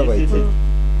 то давайте.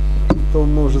 То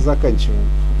мы уже заканчиваем.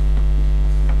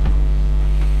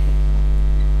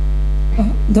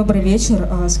 Добрый вечер.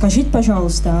 Скажите,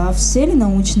 пожалуйста, а все ли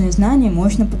научные знания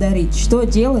можно подарить? Что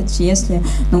делать, если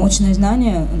научные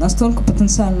знания настолько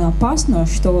потенциально опасны,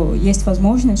 что есть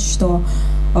возможность, что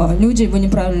люди его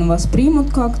неправильно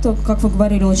воспримут как-то, как вы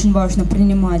говорили, очень важно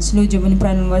принимать, люди его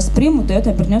неправильно воспримут, и это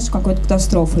обернется какой-то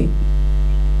катастрофой?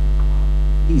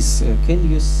 Please, can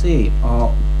you say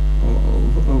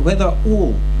whether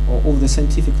all of the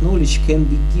scientific knowledge can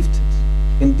be gifted,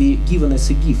 can be given as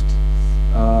a gift?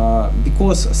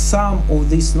 Because some of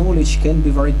this knowledge can be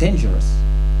very dangerous,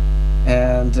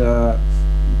 and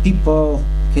people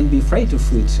can be afraid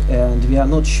of it, and we are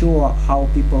not sure how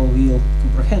people will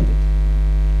comprehend it.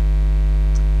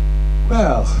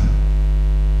 Well,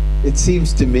 it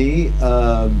seems to me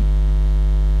the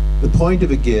point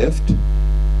of a gift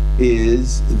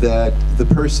is that the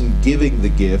person giving the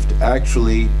gift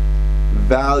actually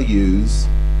values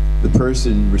the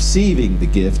person receiving the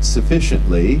gift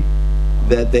sufficiently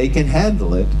that they can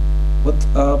handle it. Вот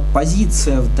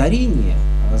позиция в дарении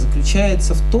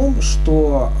заключается в том,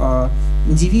 что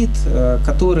индивид,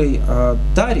 который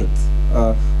дарит,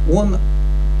 он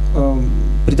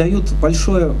придает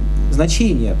большое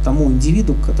значение тому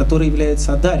индивиду, который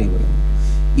является одариваемым.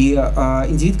 И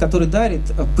индивид, который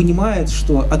дарит, понимает,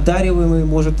 что одариваемый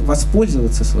может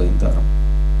воспользоваться своим даром.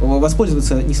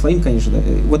 Воспользоваться не своим, конечно,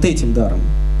 вот этим даром.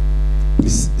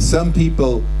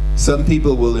 Some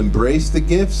people will embrace the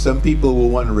gift, some people will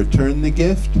want to return the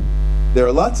gift. There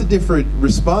are lots of different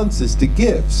responses to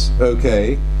gifts,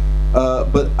 okay?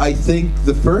 But I think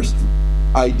the first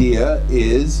idea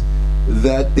is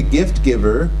that the gift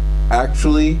giver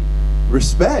actually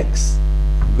respects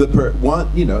the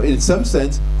in some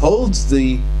sense, holds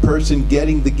the person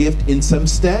getting the gift in some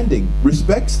standing,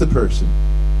 respects the person.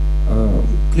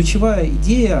 Ключевая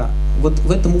идея вот в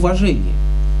этом уважении,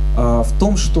 в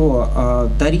том, что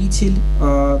даритель,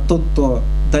 тот, кто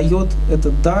дает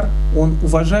этот дар, он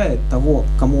уважает того,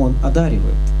 кому он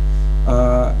одаривает.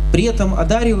 При этом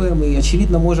одариваемый,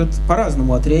 очевидно, может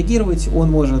по-разному отреагировать.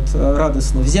 Он может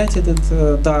радостно взять этот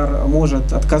дар,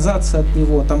 может отказаться от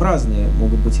него. Там разные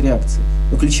могут быть реакции.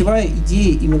 Но ключевая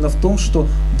идея именно в том, что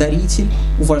даритель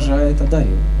уважает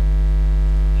одариваемого.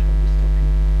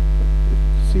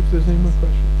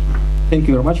 Thank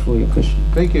you very much for your question.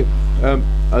 Thank you.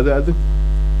 Are there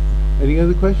any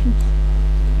other questions?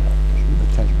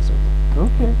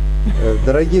 Okay.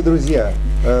 Дорогие друзья,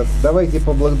 давайте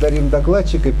поблагодарим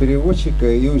докладчика, переводчика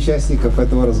и участников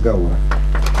этого разговора.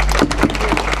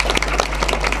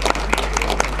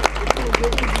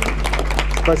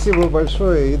 Спасибо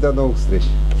большое и до новых встреч.